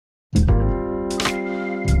There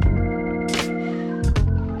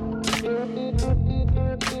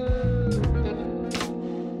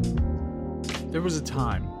was a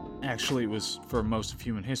time, actually it was for most of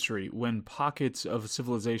human history, when pockets of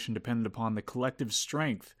civilization depended upon the collective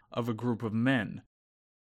strength of a group of men.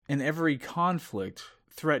 And every conflict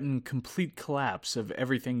threatened complete collapse of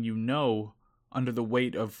everything you know under the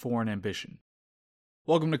weight of foreign ambition.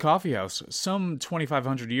 Welcome to Coffee House. Some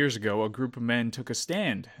 2,500 years ago, a group of men took a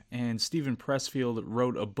stand, and Steven Pressfield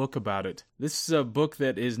wrote a book about it. This is a book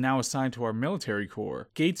that is now assigned to our military corps.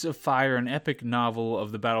 Gates of Fire, an epic novel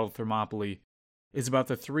of the Battle of Thermopylae, is about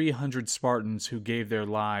the 300 Spartans who gave their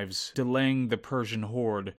lives delaying the Persian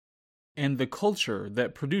horde, and the culture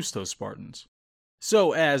that produced those Spartans.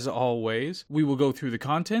 So, as always, we will go through the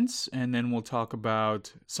contents, and then we'll talk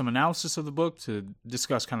about some analysis of the book to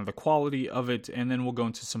discuss kind of the quality of it, and then we'll go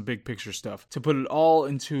into some big picture stuff to put it all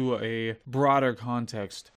into a broader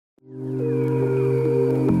context.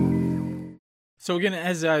 So again,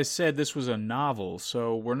 as I said, this was a novel,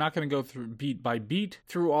 so we're not going to go through beat by beat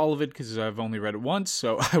through all of it because I've only read it once,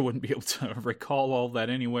 so I wouldn't be able to recall all of that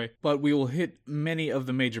anyway. But we will hit many of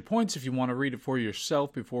the major points. If you want to read it for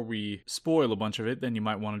yourself before we spoil a bunch of it, then you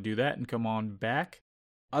might want to do that and come on back.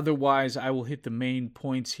 Otherwise, I will hit the main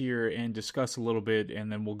points here and discuss a little bit,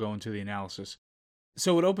 and then we'll go into the analysis.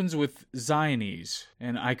 So it opens with Xiones,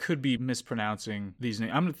 and I could be mispronouncing these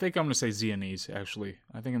names. I'm going to say Xiones, actually.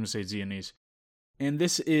 I think I'm going to say Xiones. And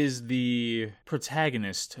this is the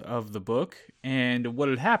protagonist of the book, and what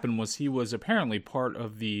had happened was he was apparently part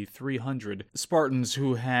of the 300 Spartans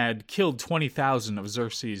who had killed 20,000 of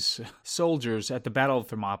Xerxes' soldiers at the Battle of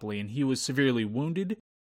Thermopylae, and he was severely wounded,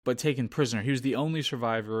 but taken prisoner. He was the only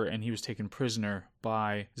survivor, and he was taken prisoner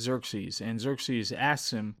by Xerxes, and Xerxes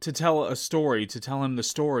asks him to tell a story, to tell him the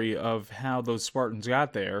story of how those Spartans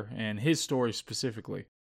got there, and his story specifically.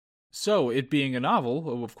 So, it being a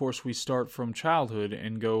novel, of course, we start from childhood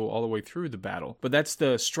and go all the way through the battle. But that's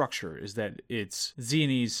the structure, is that it's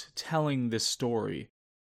Xiones telling this story.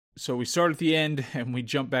 So we start at the end and we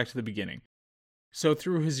jump back to the beginning. So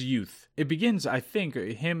through his youth, it begins, I think,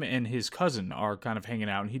 him and his cousin are kind of hanging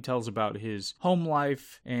out, and he tells about his home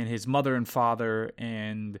life and his mother and father,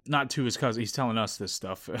 and not to his cousin, he's telling us this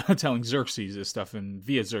stuff, telling Xerxes this stuff, and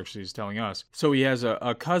via Xerxes telling us. So he has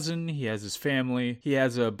a cousin, he has his family, he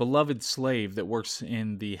has a beloved slave that works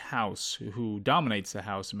in the house, who dominates the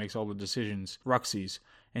house and makes all the decisions, Ruxes,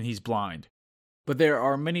 and he's blind. But there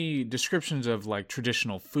are many descriptions of like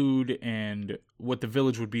traditional food and what the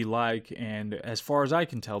village would be like, and as far as I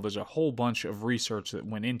can tell, there's a whole bunch of research that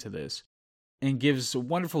went into this and gives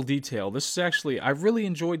wonderful detail. This is actually, I really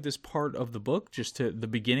enjoyed this part of the book, just to the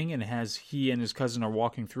beginning, and as he and his cousin are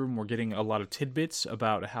walking through, and we're getting a lot of tidbits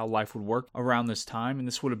about how life would work around this time, and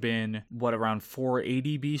this would have been, around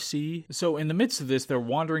 480 BC? So in the midst of this, they're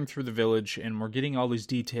wandering through the village, and we're getting all these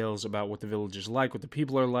details about what the village is like, what the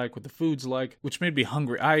people are like, what the food's like, which made me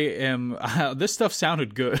hungry. This stuff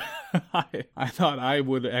sounded good. I thought I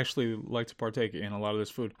would actually like to partake in a lot of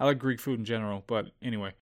this food. I like Greek food in general, but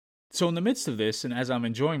anyway. So in the midst of this, and as I'm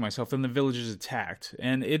enjoying myself, then the village is attacked.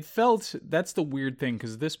 And it felt, that's the weird thing,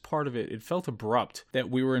 because this part of it felt abrupt, that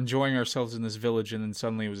we were enjoying ourselves in this village and then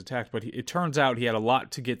suddenly it was attacked. But it turns out he had a lot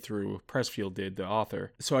to get through, Pressfield did, the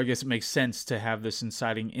author. So I guess it makes sense to have this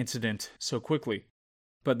inciting incident so quickly.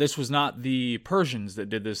 But this was not the Persians that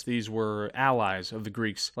did this. These were allies of the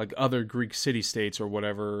Greeks, like other Greek city-states or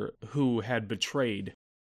whatever, who had betrayed.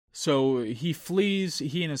 So he flees,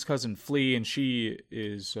 he and his cousin flee, and she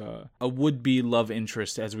is a would-be love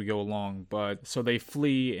interest as we go along. But so they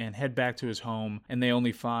flee and head back to his home, and they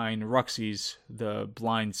only find Ruxes, the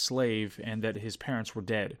blind slave, and that his parents were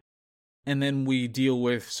dead. And then we deal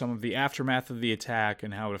with some of the aftermath of the attack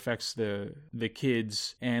and how it affects the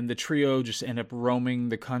kids. And the trio just end up roaming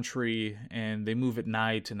the country, and they move at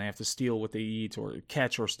night, and they have to steal what they eat, or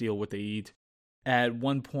catch or steal what they eat. At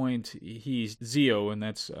one point, he's Zio, and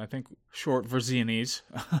that's, I think, short for Xiones.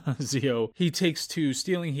 Zio. He takes to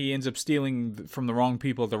stealing. He ends up stealing from the wrong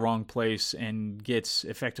people at the wrong place and gets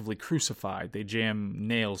effectively crucified. They jam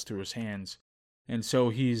nails through his hands. And so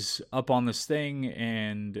he's up on this thing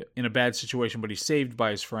and in a bad situation, but he's saved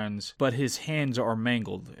by his friends. But his hands are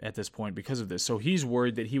mangled at this point because of this. So he's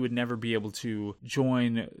worried that he would never be able to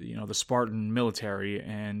join, the Spartan military.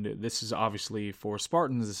 And this is obviously, for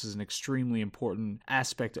Spartans, this is an extremely important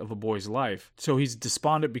aspect of a boy's life. So he's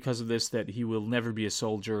despondent because of this, that he will never be a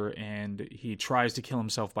soldier. And he tries to kill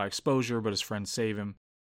himself by exposure, but his friends save him.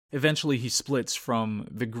 Eventually, he splits from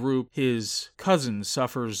the group. His cousin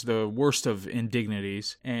suffers the worst of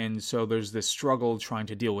indignities, and so there's this struggle trying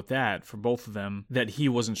to deal with that for both of them, that he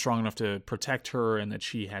wasn't strong enough to protect her and that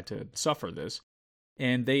she had to suffer this.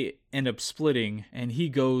 And they end up splitting, and he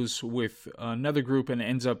goes with another group and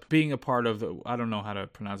ends up being a part of I don't know how to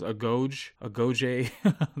pronounce it, Agoge.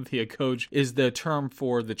 The Agoge is the term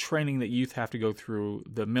for the training that youth have to go through,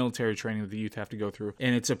 the military training that the youth have to go through.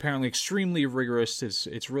 And it's apparently extremely rigorous.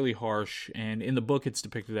 It's really harsh. And in the book, it's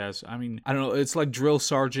depicted as, I don't know, it's like drill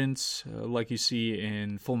sergeants, like you see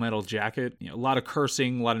in Full Metal Jacket. A lot of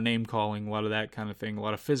cursing, a lot of name calling, a lot of that kind of thing, a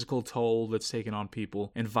lot of physical toll that's taken on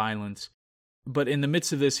people, and violence. But in the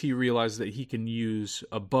midst of this, he realized that he can use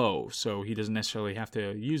a bow, so he doesn't necessarily have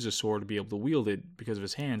to use a sword to be able to wield it because of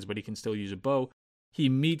his hands, but he can still use a bow. He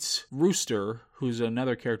meets Rooster, who's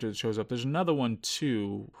another character that shows up. There's another one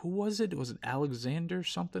too. Who was it? Was it Alexander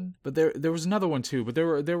something? But there was another one too. But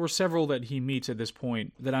there were several that he meets at this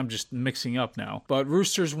point that I'm just mixing up now. But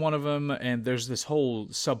Rooster's one of them, and there's this whole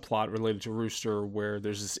subplot related to Rooster where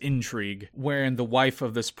there's this intrigue wherein the wife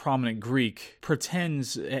of this prominent Greek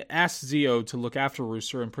asks Zio to look after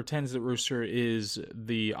Rooster and pretends that Rooster is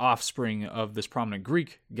the offspring of this prominent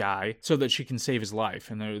Greek guy so that she can save his life.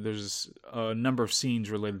 And there's a number of scenes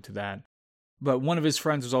related to that. But one of his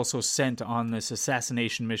friends was also sent on this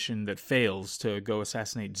assassination mission that fails to go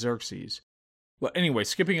assassinate Xerxes. Well, anyway,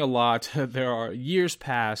 skipping a lot, there are years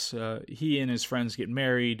pass. He and his friends get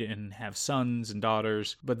married and have sons and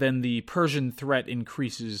daughters. But then the Persian threat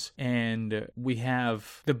increases, and we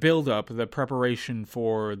have the build-up, the preparation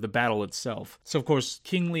for the battle itself. So, of course,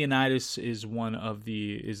 King Leonidas is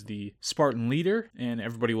the Spartan leader, and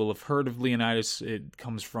everybody will have heard of Leonidas. It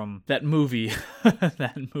comes from that movie,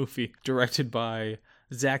 directed by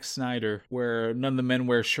Zack Snyder, where none of the men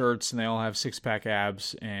wear shirts and they all have six-pack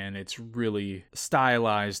abs, and it's really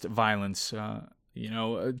stylized violence.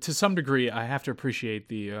 To some degree, I have to appreciate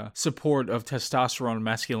the support of testosterone and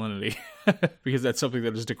masculinity, because that's something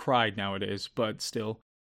that is decried nowadays, but still.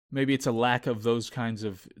 Maybe it's a lack of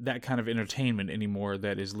that kind of entertainment anymore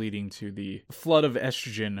that is leading to the flood of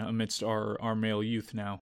estrogen amidst our male youth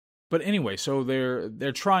now. But anyway, so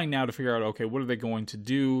they're trying now to figure out, okay, what are they going to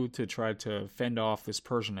do to try to fend off this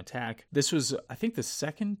Persian attack? This was, I think, the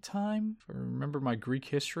second time, if I remember my Greek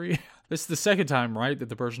history. This is the second time, right, that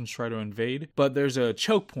the Persians try to invade. But there's a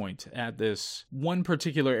choke point at this one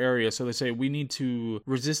particular area, so they say we need to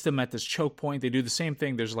resist them at this choke point. They do the same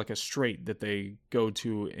thing. There's like a strait that they go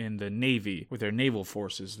to in the Navy with their naval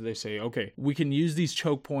forces. They say, okay, we can use these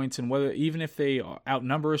choke points, and even if they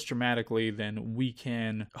outnumber us dramatically, then we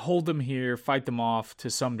can hold them here, fight them off to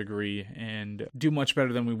some degree, and do much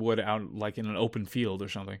better than we would out like in an open field or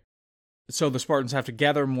something. So the Spartans have to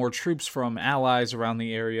gather more troops from allies around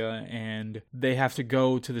the area, and they have to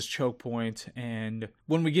go to this choke point. And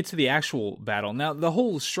when we get to the actual battle, now the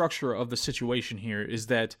whole structure of the situation here is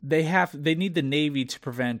that they need the Navy to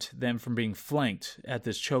prevent them from being flanked at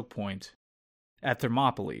this choke point at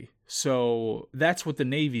Thermopylae. So that's what the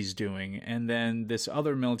Navy's doing, and then this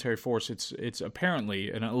other military force, it's apparently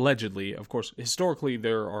and allegedly, of course, historically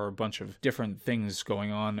there are a bunch of different things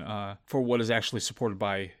going on for what is actually supported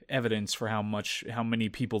by evidence for how many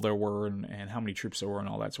people there were and how many troops there were and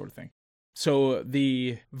all that sort of thing. So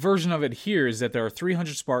the version of it here is that there are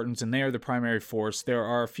 300 Spartans and they are the primary force. There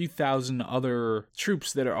are a few thousand other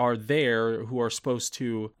troops that are there who are supposed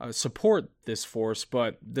to support this force,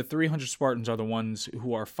 but the 300 Spartans are the ones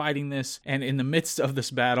who are fighting this. And in the midst of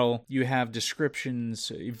this battle, you have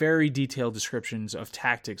descriptions, very detailed descriptions of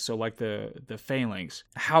tactics. So like the phalanx,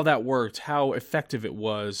 how that worked, how effective it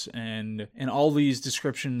was, and all these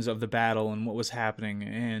descriptions of the battle and what was happening.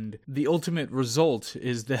 And the ultimate result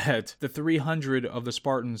is that the 300 of the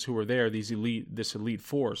Spartans who were there, this elite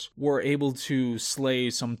force, were able to slay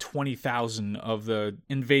some 20,000 of the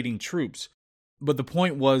invading troops. But the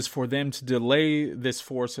point was for them to delay this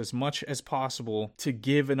force as much as possible to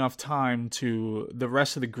give enough time to the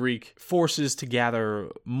rest of the Greek forces to gather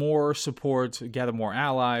more support, gather more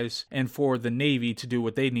allies, and for the Navy to do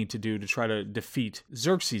what they need to do to try to defeat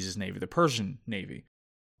Xerxes' navy, the Persian navy.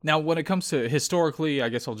 Now, when it comes to historically, I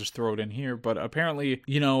guess I'll just throw it in here, but apparently,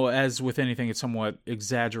 as with anything, it's somewhat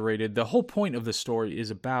exaggerated. The whole point of the story is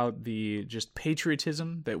about the just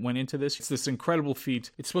patriotism that went into this. It's this incredible feat.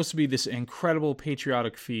 It's supposed to be this incredible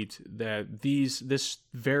patriotic feat that this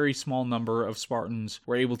very small number of Spartans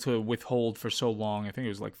were able to withhold for so long. I think it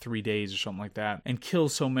was like 3 days or something like that, and kill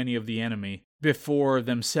so many of the enemy before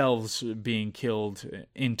themselves being killed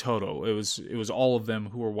in toto. It was all of them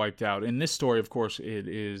who were wiped out. In this story, of course, it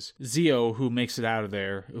is Zio who makes it out of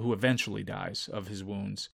there, who eventually dies of his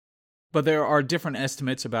wounds. But there are different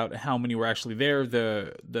estimates about how many were actually there.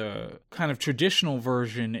 The kind of traditional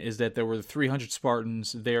version is that there were 300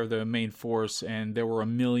 Spartans, they're the main force, and there were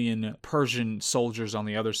 1 million Persian soldiers on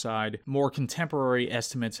the other side. More contemporary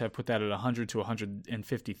estimates have put that at 100 to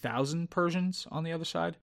 150,000 Persians on the other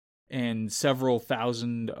side, and several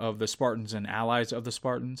thousand of the Spartans and allies of the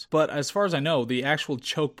Spartans. But as far as I know, the actual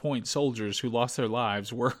choke point soldiers who lost their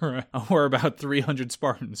lives were about 300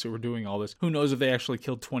 Spartans who were doing all this. Who knows if they actually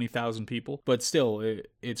killed 20,000 people? But still,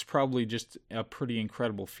 it's probably just a pretty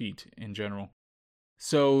incredible feat in general.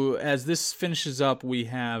 So as this finishes up, we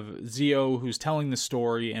have Zio who's telling the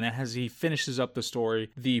story, and as he finishes up the story,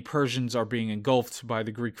 the Persians are being engulfed by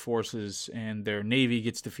the Greek forces and their navy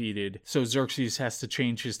gets defeated. So Xerxes has to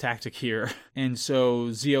change his tactic here. And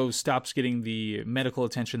so Zio stops getting the medical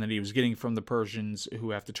attention that he was getting from the Persians, who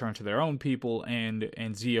have to turn to their own people, and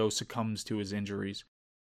Zio succumbs to his injuries.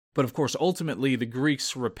 But of course, ultimately, the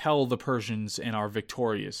Greeks repel the Persians and are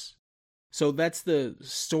victorious. So that's the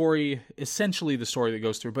story, essentially the story that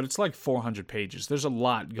goes through, but it's like 400 pages. There's a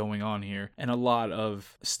lot going on here, and a lot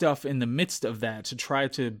of stuff in the midst of that to try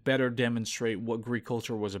to better demonstrate what Greek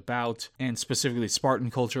culture was about, and specifically Spartan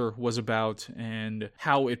culture was about, and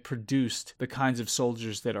how it produced the kinds of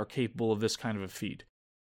soldiers that are capable of this kind of a feat.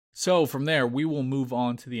 So from there, we will move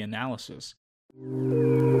on to the analysis.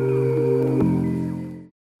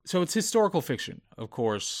 So it's historical fiction, of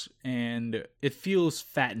course, and it feels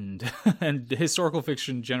fattened, and historical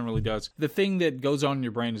fiction generally does. The thing that goes on in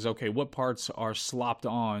your brain is, okay, what parts are slopped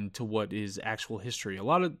on to what is actual history? A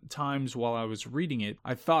lot of times while I was reading it,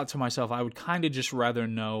 I thought to myself, I would kind of just rather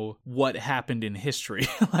know what happened in history,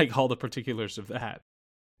 like all the particulars of that.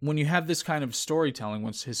 When you have this kind of storytelling, when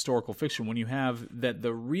it's historical fiction, when you have that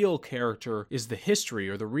the real character is the history,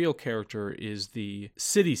 or the real character is the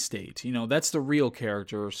city-state, that's the real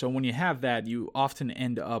character. So when you have that, you often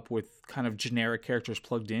end up with kind of generic characters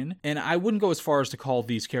plugged in. And I wouldn't go as far as to call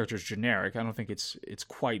these characters generic. I don't think it's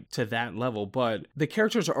quite to that level, but the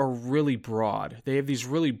characters are really broad. They have these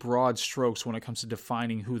really broad strokes when it comes to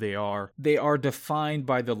defining who they are. They are defined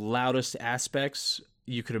by the loudest aspects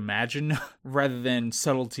you could imagine, rather than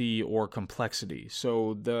subtlety or complexity.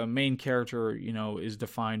 So the main character, is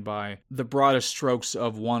defined by the broadest strokes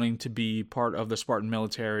of wanting to be part of the Spartan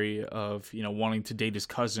military, of, wanting to date his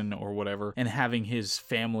cousin or whatever, and having his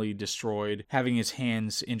family destroyed, having his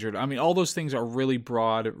hands injured. I mean, all those things are really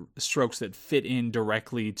broad strokes that fit in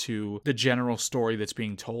directly to the general story that's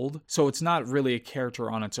being told. So it's not really a character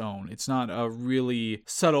on its own. It's not a really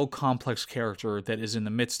subtle, complex character that is in the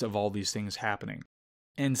midst of all these things happening.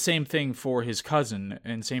 And same thing for his cousin,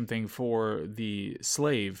 and same thing for the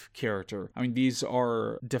slave character. I mean, these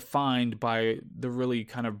are defined by the really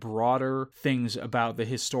kind of broader things about the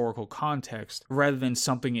historical context, rather than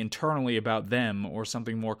something internally about them or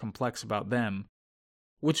something more complex about them,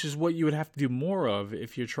 which is what you would have to do more of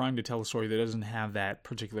if you're trying to tell a story that doesn't have that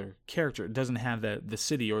particular character. It doesn't have the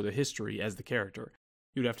city or the history as the character.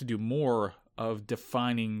 You'd have to do more of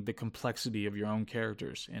defining the complexity of your own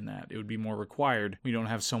characters in that. It would be more required. We don't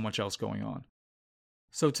have so much else going on.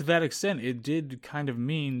 So to that extent, it did kind of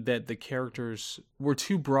mean that the characters were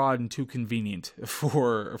too broad and too convenient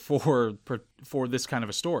for this kind of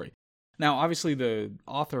a story. Now, obviously, the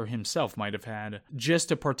author himself might have had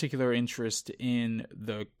just a particular interest in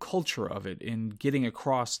the culture of it, in getting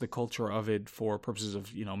across the culture of it for purposes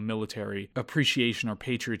of, military appreciation or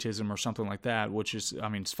patriotism or something like that, which is,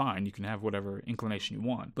 it's fine. You can have whatever inclination you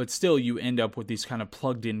want. But still, you end up with these kind of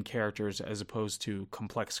plugged-in characters as opposed to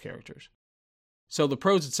complex characters. So the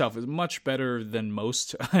prose itself is much better than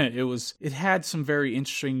most. It had some very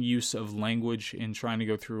interesting use of language in trying to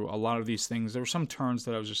go through a lot of these things. There were some turns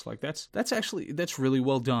that I was just like, that's really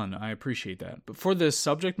well done. I appreciate that. But for the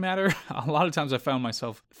subject matter, a lot of times I found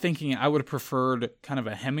myself thinking I would have preferred kind of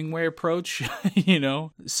a Hemingway approach,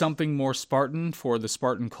 something more Spartan for the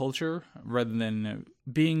Spartan culture, rather than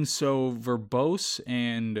being so verbose,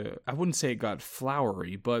 and I wouldn't say it got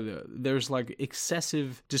flowery, but there's like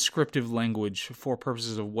excessive descriptive language for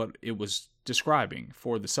purposes of what it was describing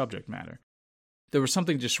for the subject matter. There was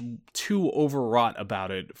something just too overwrought about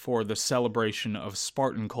it for the celebration of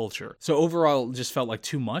Spartan culture. So overall, it just felt like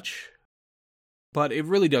too much. But it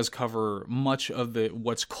really does cover much of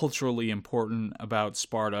what's culturally important about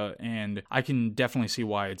Sparta, and I can definitely see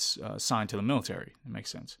why it's signed to the military. It makes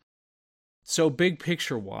sense. So big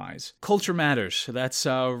picture-wise, culture matters. It's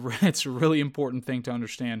a really important thing to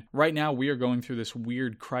understand. Right now, we are going through this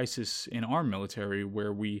weird crisis in our military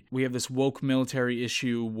where we have this woke military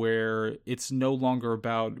issue where it's no longer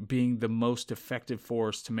about being the most effective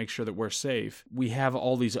force to make sure that we're safe. We have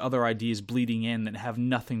all these other ideas bleeding in that have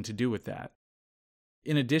nothing to do with that.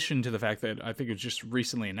 In addition to the fact that I think it was just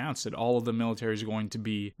recently announced that all of the military is going to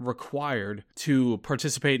be required to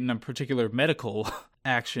participate in a particular medical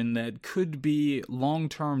action that could be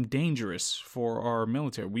long-term dangerous for our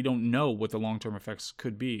military. We don't know what the long-term effects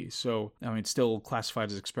could be. So, I mean, it's still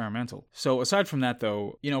classified as experimental. So aside from that,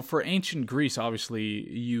 though, for ancient Greece, obviously,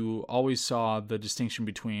 you always saw the distinction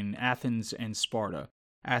between Athens and Sparta.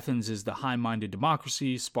 Athens is the high-minded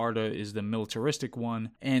democracy, Sparta is the militaristic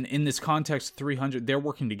one, and in this context, 300, they're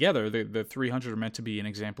working together. The 300 are meant to be an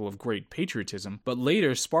example of great patriotism, but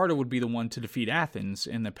later, Sparta would be the one to defeat Athens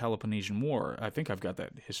in the Peloponnesian War. I think I've got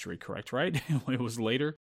that history correct, right? It was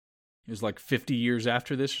later. It was like 50 years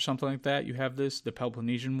after this or something like that. You have the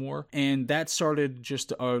Peloponnesian War. And that started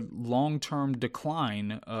just a long-term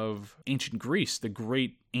decline of ancient Greece, the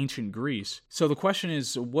great ancient Greece. So the question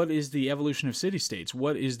is, what is the evolution of city-states?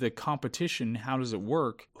 What is the competition? How does it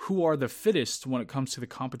work? Who are the fittest when it comes to the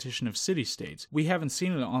competition of city-states? We haven't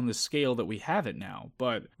seen it on the scale that we have it now.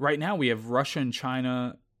 But right now we have Russia and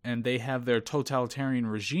China, and they have their totalitarian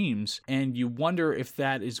regimes, and you wonder if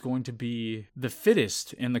that is going to be the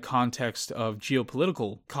fittest in the context of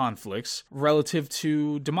geopolitical conflicts relative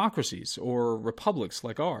to democracies or republics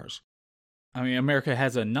like ours. I mean, America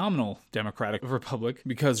has a nominal democratic republic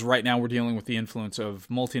because right now we're dealing with the influence of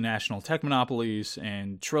multinational tech monopolies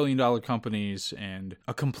and trillion-dollar companies and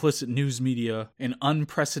a complicit news media, an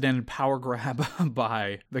unprecedented power grab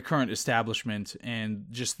by the current establishment, and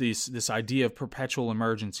just this idea of perpetual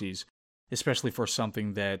emergencies, especially for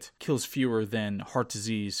something that kills fewer than heart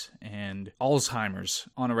disease and Alzheimer's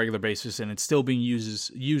on a regular basis, and it's still being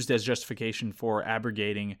used as justification for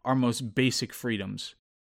abrogating our most basic freedoms.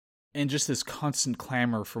 And just this constant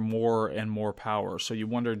clamor for more and more power. So you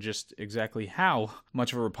wonder just exactly how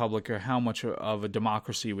much of a republic or how much of a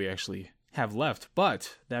democracy we actually have left.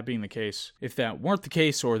 But that being the case, if that weren't the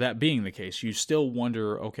case or that being the case, you still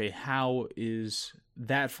wonder, okay, how is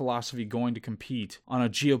that philosophy going to compete on a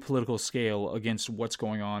geopolitical scale against what's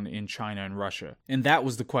going on in China and Russia? And that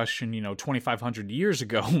was the question, 2,500 years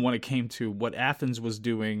ago when it came to what Athens was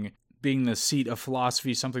doing, being the seat of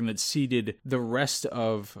philosophy, something that seeded the rest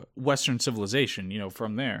of Western civilization,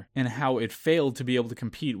 from there, and how it failed to be able to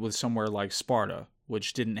compete with somewhere like Sparta,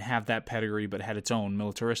 which didn't have that pedigree but had its own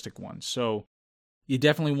militaristic one. So you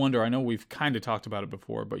definitely wonder, I know we've kind of talked about it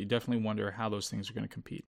before, but you definitely wonder how those things are going to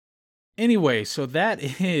compete. Anyway, so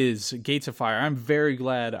that is Gates of Fire. I'm very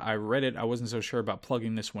glad I read it. I wasn't so sure about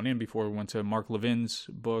plugging this one in before we went to Mark Levin's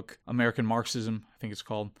book, American Marxism, I think it's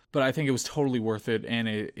called. But I think it was totally worth it, and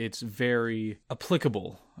it's very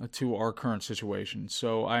applicable to our current situation.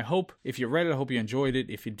 So I hope, if you read it, I hope you enjoyed it.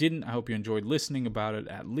 If you didn't, I hope you enjoyed listening about it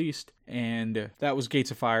at least. And that was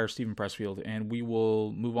Gates of Fire, Stephen Pressfield, and we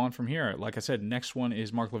will move on from here. Like I said, next one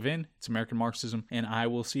is Mark Levin. It's American Marxism, and I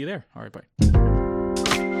will see you there. All right, bye.